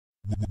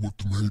What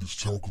the haters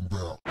talking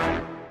about?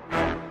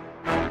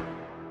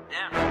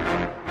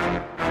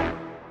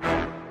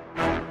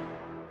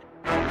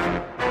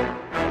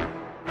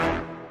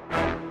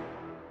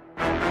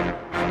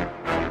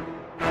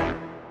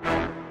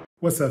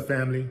 What's up,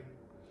 family?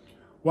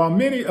 While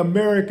many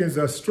Americans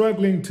are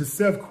struggling to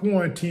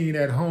self-quarantine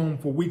at home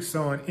for weeks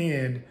on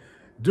end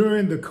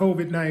during the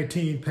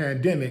COVID-19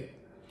 pandemic,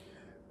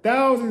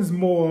 thousands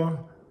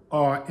more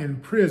are in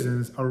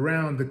prisons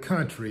around the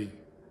country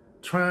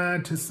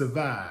trying to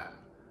survive.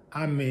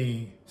 I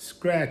mean,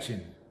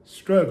 scratching,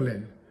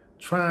 struggling,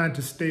 trying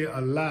to stay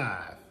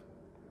alive.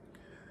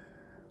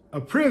 A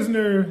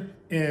prisoner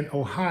in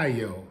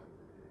Ohio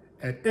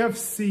at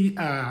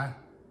FCI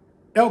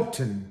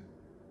Elkton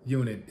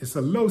unit. It's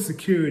a low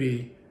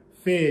security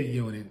Fed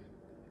unit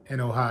in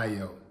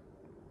Ohio.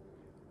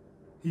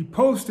 He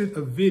posted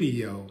a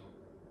video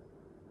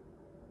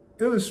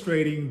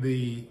illustrating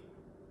the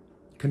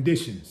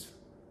conditions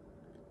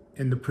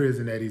in the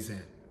prison that he's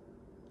in.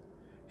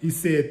 He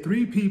said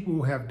 3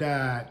 people have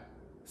died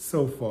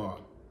so far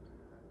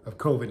of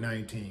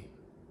COVID-19.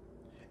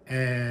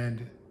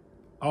 And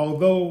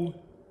although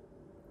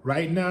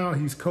right now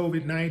he's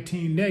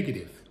COVID-19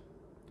 negative,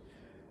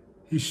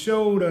 he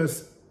showed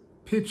us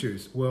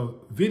pictures,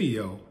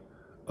 video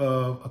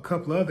of a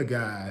couple other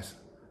guys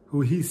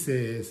who he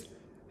says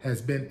has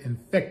been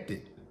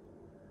infected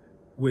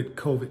with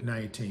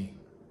COVID-19.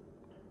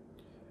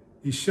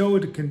 He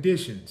showed the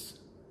conditions,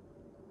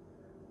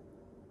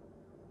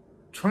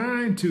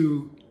 trying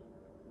to,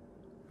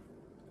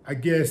 I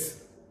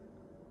guess,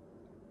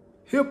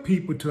 help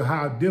people to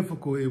how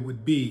difficult it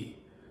would be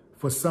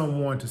for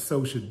someone to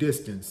social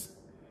distance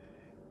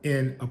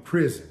in a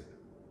prison.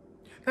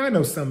 And I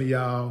know some of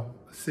y'all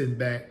sitting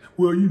back,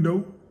 well,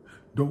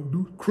 don't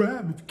do the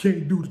crime if you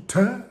can't do the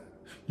time.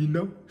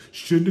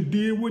 Shouldn't have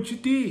did what you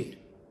did.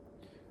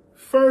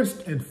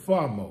 First and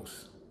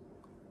foremost,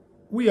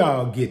 we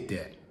all get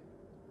that.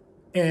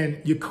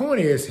 And you're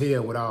corny as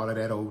hell with all of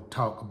that old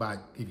talk about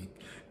if you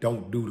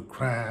don't do the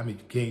crime, if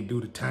you can't do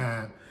the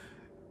time.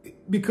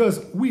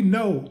 Because we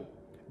know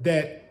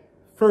that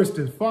first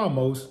and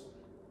foremost,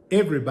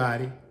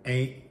 everybody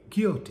ain't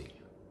guilty.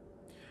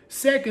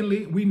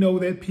 Secondly, we know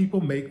that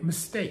people make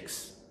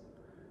mistakes.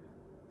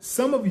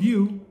 Some of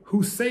you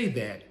who say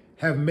that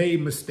have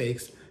made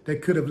mistakes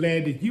that could have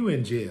landed you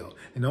in jail.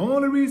 And the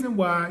only reason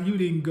why you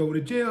didn't go to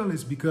jail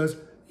is because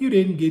you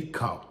didn't get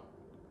caught.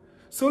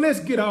 So let's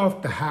get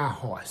off the high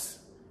horse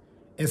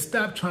and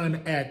stop trying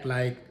to act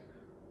like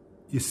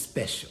you're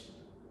special.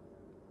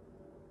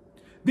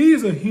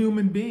 These are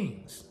human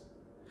beings.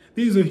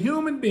 These are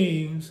human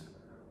beings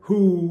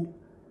who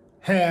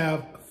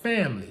have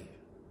family,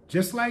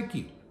 just like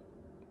you.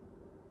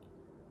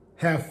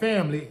 Have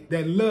family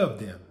that love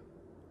them,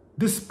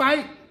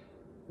 despite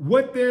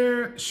what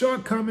their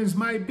shortcomings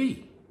might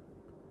be.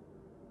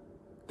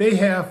 They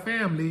have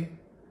family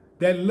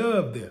that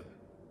love them.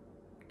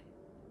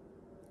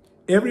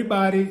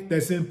 Everybody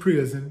that's in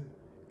prison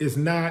is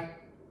not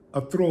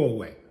a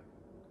throwaway.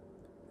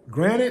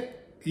 Granted,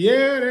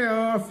 yeah, there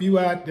are a few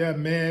out there,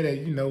 man,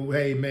 that,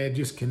 hey, man,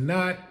 just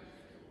cannot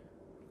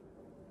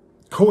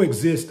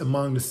coexist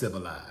among the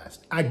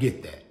civilized. I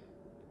get that.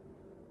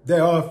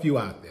 There are a few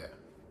out there.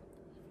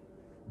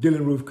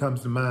 Dylan Roof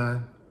comes to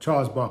mind,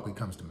 Charles Barkley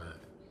comes to mind,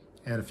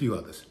 and a few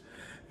others.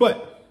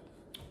 But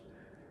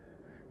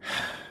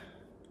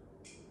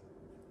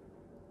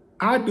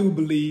I do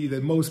believe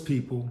that most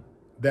people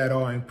that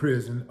are in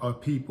prison are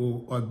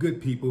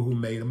good people who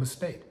made a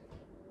mistake.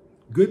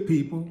 Good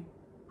people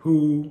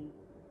who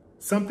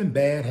something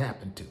bad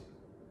happened to.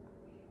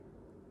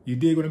 You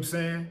dig what I'm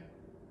saying?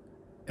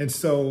 And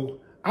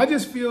so I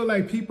just feel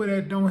like people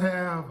that don't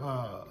have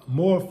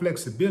more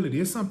flexibility,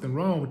 there's something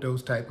wrong with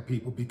those type of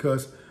people,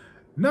 because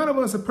none of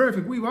us are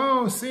perfect. We've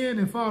all sinned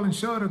and fallen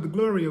short of the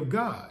glory of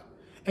God.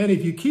 And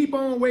if you keep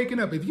on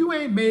waking up, if you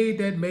ain't made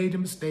that major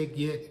mistake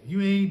yet,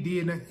 you ain't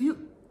did nothing,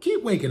 you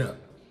keep waking up.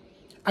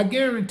 I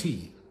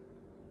guarantee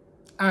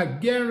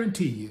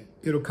you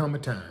it'll come a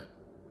time.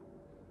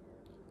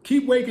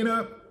 Keep waking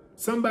up.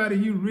 Somebody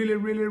you really,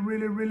 really,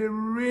 really, really,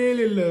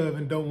 really love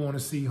and don't want to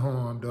see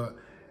harmed or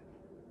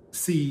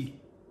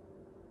see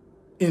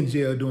in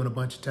jail doing a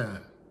bunch of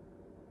time.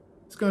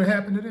 It's going to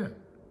happen to them.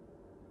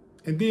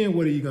 And then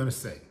what are you going to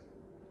say?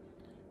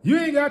 You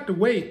ain't got to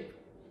wait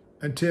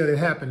until it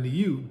happened to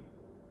you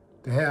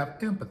to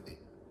have empathy.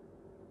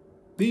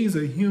 These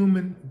are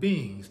human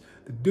beings.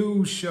 The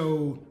dude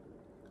showed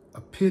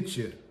a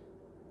picture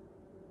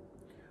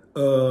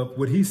of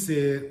what he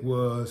said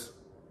was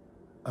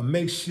a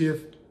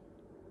makeshift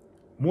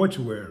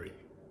mortuary.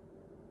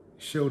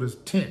 Showed us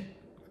tent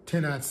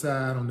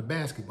outside on the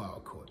basketball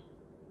court.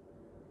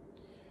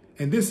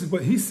 And this is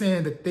what he's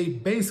saying, that they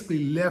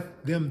basically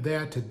left them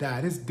there to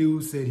die. This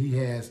dude said he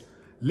has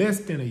less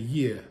than a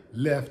year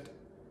left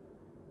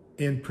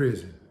in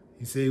prison.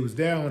 He said he was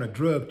there on a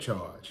drug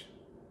charge.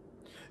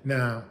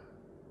 Now,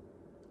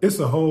 it's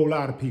a whole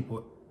lot of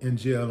people in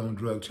jail on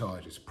drug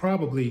charges.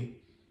 Probably,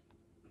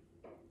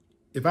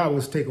 if I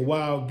was to take a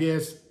wild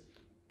guess,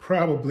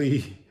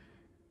 probably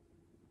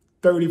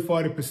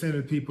 30–40% of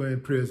the people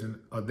in prison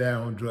are there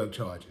on drug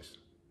charges.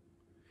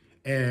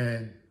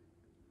 And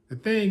the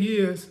thing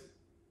is,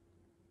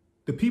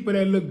 the people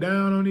that look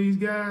down on these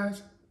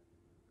guys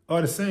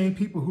are the same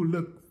people who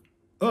look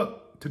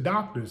up to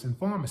doctors and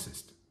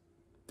pharmacists.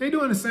 They're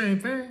doing the same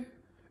thing.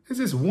 It's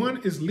just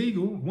one is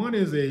legal, one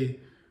is a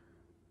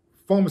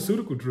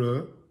pharmaceutical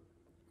drug,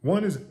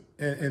 one is,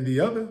 and the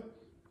other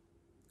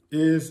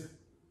is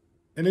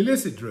an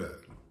illicit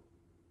drug.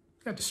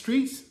 Got the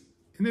streets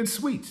and then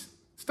sweets.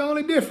 It's the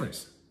only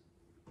difference.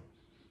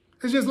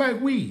 It's just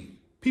like weed.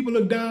 People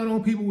look down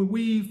on people with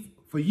weed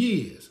for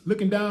years,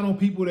 looking down on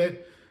people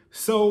that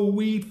sold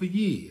weed for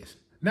years.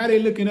 Now they're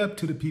looking up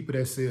to the people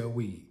that sell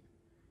weed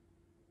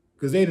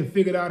because they done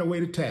figured out a way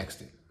to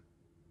tax it.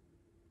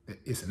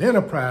 It's an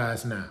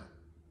enterprise now.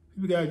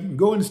 You can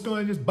go in the store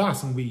and just buy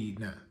some weed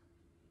now.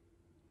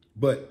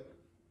 But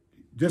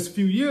just a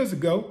few years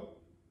ago,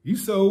 you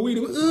sold weed.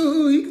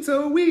 Ooh, he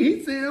sold weed.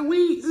 He sell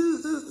weed.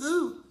 Ooh, ooh,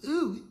 ooh,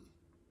 ooh.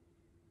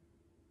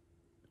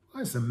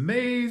 Well, it's an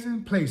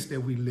amazing place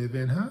that we live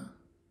in, huh?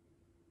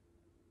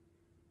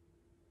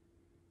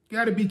 You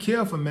got to be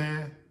careful,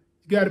 man.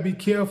 You got to be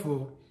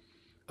careful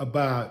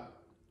about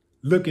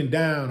looking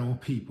down on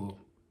people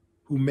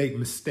who make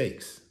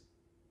mistakes.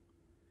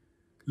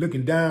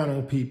 Looking down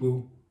on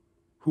people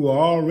who are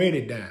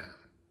already down.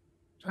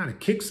 Trying to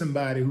kick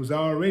somebody who's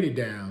already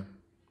down.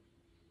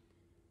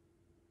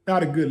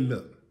 Not a good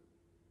look.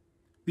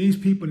 These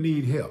people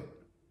need help.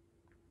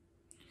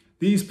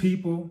 These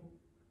people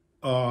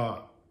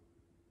are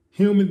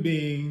human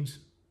beings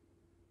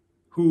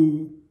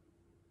who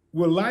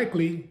will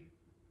likely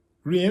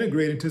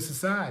reintegrate into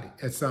society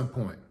at some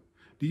point.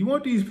 Do you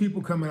want these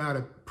people coming out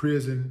of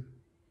prison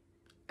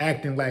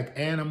acting like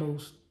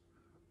animals,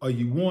 or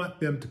you want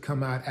them to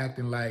come out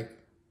acting like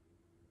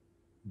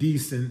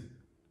decent,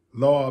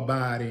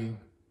 law-abiding,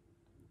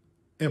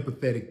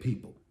 empathetic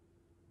people?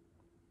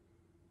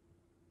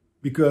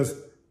 Because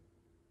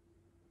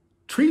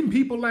treating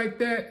people like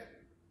that,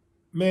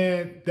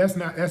 man, that's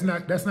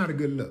not a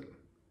good look.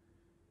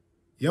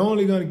 You're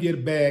only going to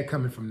get bad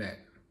coming from that,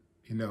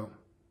 you know.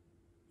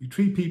 You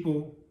treat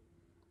people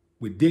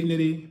with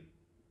dignity,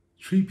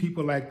 treat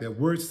people like they're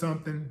worth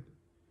something,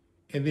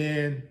 and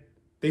then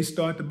they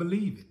start to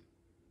believe it.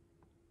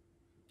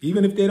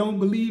 Even if they don't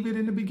believe it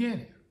in the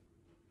beginning.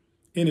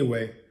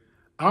 Anyway,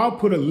 I'll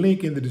put a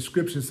link in the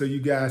description so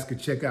you guys can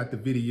check out the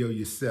video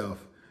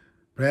yourself.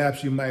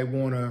 Perhaps you might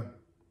want to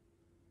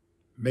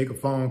make a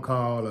phone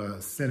call or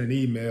send an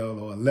email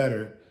or a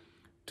letter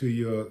to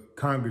your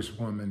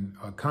congresswoman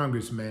or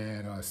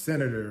congressman or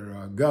senator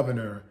or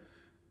governor.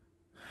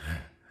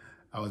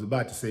 I was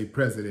about to say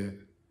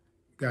president,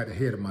 got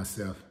ahead of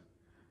myself.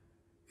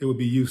 It would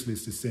be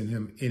useless to send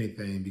him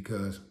anything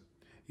because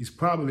he's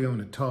probably on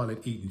the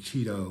toilet eating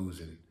Cheetos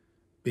and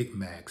Big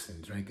Macs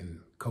and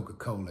drinking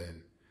Coca-Cola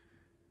and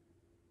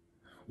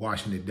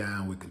washing it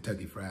down with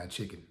Kentucky Fried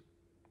Chicken.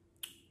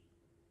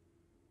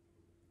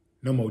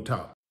 No more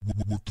talk.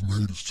 What the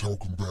haters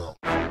talking about?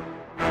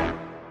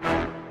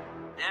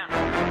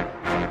 Damn.